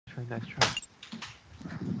Nice try.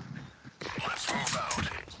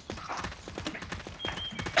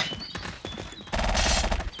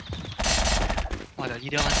 Wow, the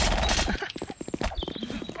leader one.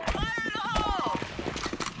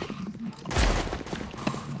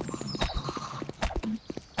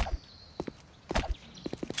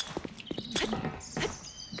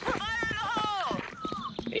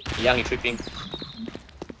 Young is tripping.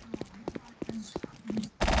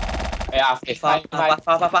 Yeah, far.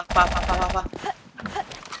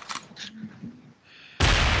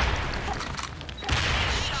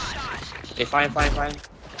 Okay, fine.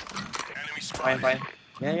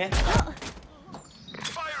 Yeah.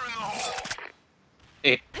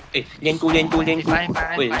 Lên cu. Fine.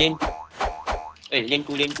 Lên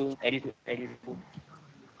cu. Edit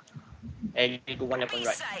to one left, one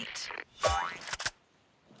right.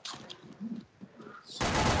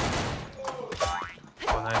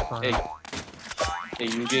 Oh, nice one.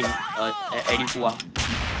 Eugene, edit to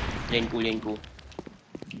Lên cu.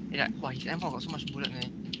 Yeah, wow, his M4 got so much bullet,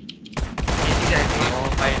 man. Oh,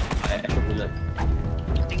 fine. Extra bullet.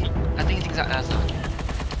 I think it's us.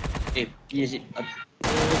 Is it?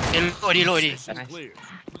 Low already. Nice.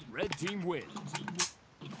 Red team wins.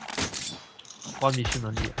 One mission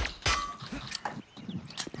only.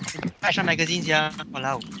 Fashion magazines, yeah.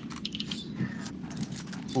 Walao.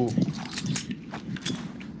 Ooh,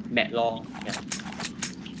 Matt Long. Yeah.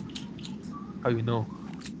 how you know?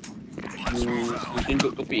 You think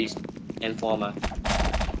good copy is M4 ma?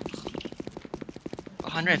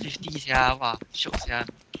 150, yeah. Wow, shows, yeah.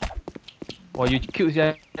 Oh, you killed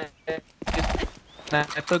yeah.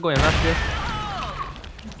 Sniper go and rush this.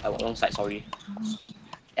 I was wrong side, sorry.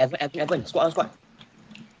 Evan, squad.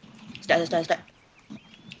 Start.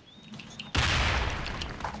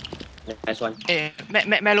 Nice one. Hey,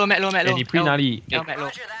 Melo. 你 pre 哪里？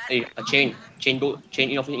 Melo. Hey, a chain go, chain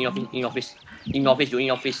in office. In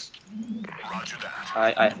office.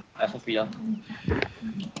 I have fear.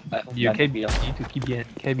 You can need to keep behind.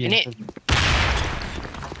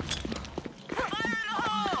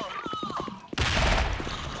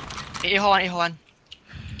 A hole one.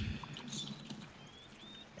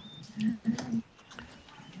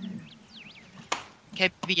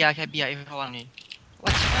 KB, A hole one.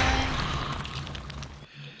 What's fine?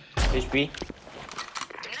 HP.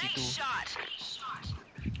 62.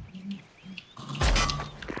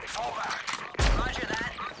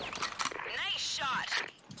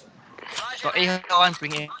 Got A hole one,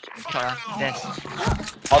 bring A shot. Yes.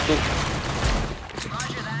 Auto.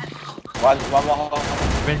 One more.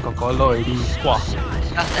 When got low already. Wow.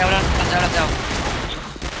 Last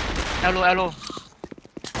L. Low.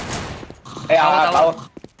 Hey, Tower.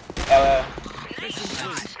 L.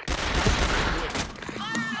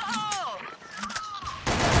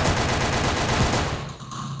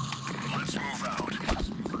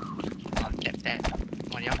 Tap.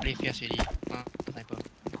 Oh, they play fierce already. Sniper.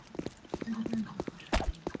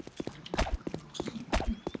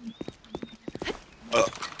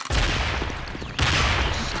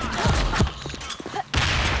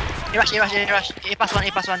 A rush. A pass one.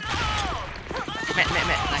 Met.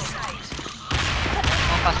 Nice.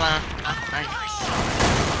 One pass one. Nice.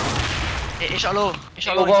 A shot low.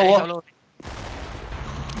 Go. Low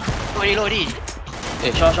already.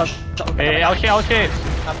 Hey, shot. Hey, L shape.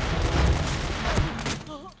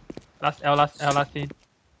 Last scene.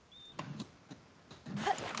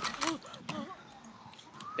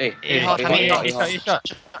 Hey, A shot.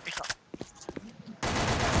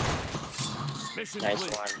 Mission Nice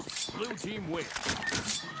clear. one. Blue team wins.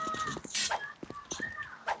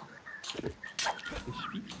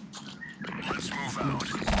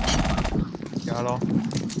 Yeah lor.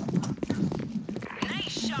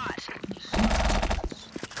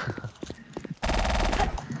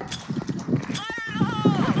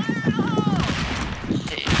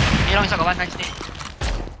 A long shot got one. Nice.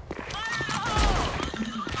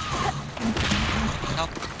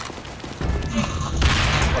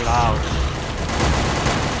 Wow.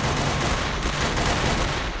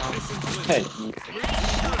 Hey.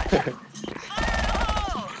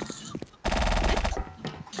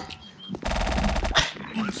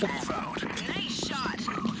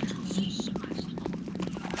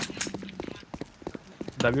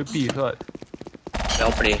 WP is what?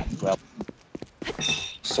 Well played. Well.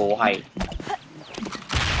 So high.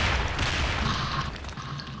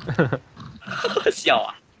 笑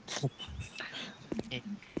啊！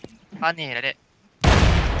 Funny like that.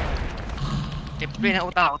 They play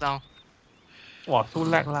out down. Wow, so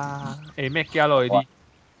lag lah. Hey, Mac kia lo already.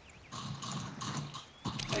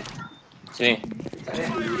 是咩？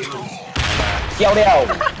笑了。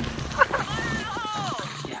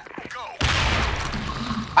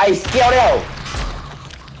I 掉了。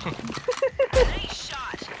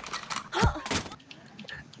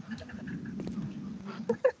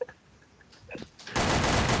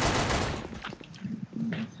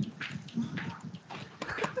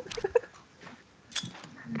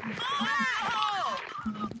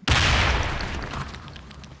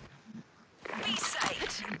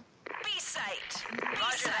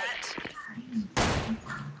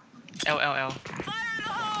L。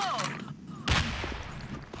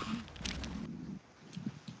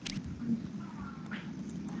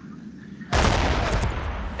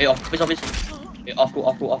Hey, office. Hey, off go.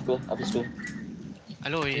 Office go.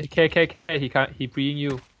 Hello. K, he can't. He freeing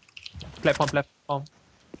you. Platform. Oh,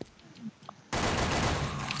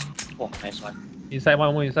 nice one. Inside,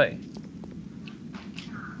 one more inside.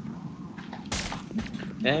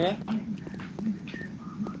 Yeah.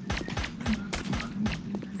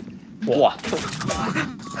 Wow.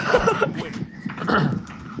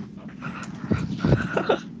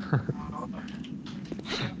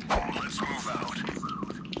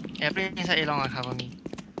 Yeah, play inside A long, cover me.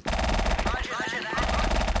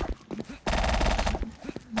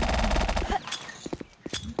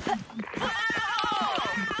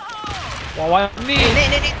 Wow, Ni.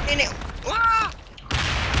 Wah!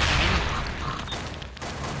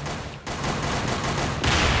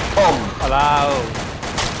 Boom. Alau.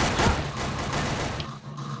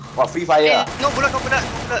 Wah, free fire. No bullet.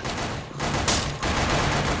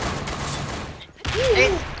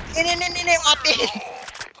 Ni mati.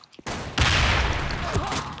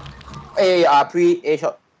 Pre A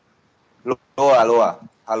shot. Low. Hello.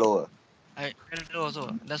 I low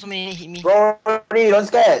also. There's so many hit me. Ronnie, don't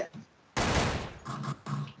scared.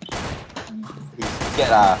 He's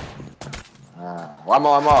scared lah. One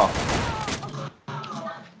more.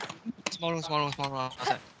 Small room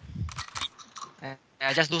outside.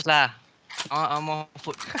 I just lose lah. I want more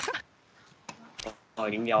food. 哦，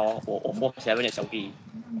赢了哦，我 4-7的小弟。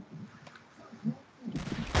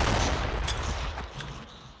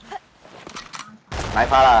来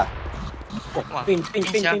发啦。哇，并。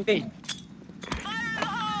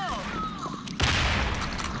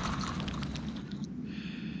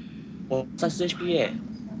我30 HP 耶。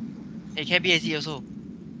KBAZ also.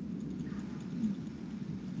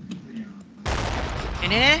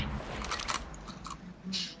 Ini.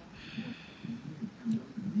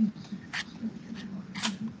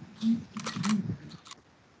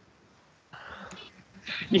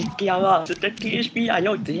你屌啊！这 THP 啊，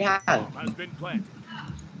要怎样？ Has been planted.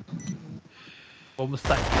 Home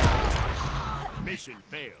side. Mission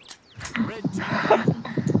failed. Red team.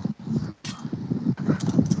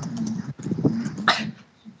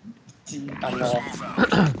 鸡蛋哦！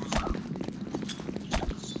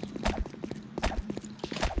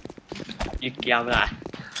你屌啊！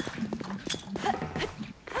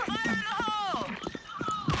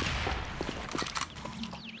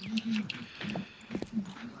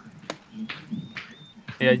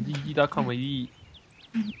 Yeah, GG.com really.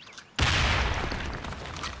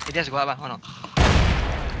 Dia go up mana?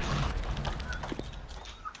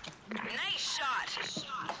 Nice shot.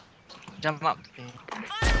 Jump up.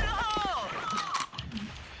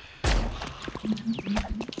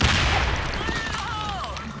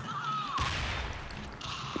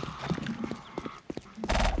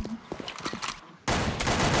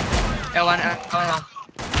 L1.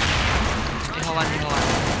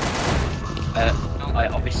 I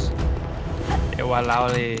office. That one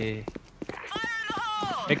loud leh.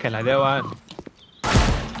 They can like that one.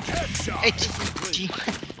 Headshot. Hey,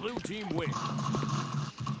 Blue team wins.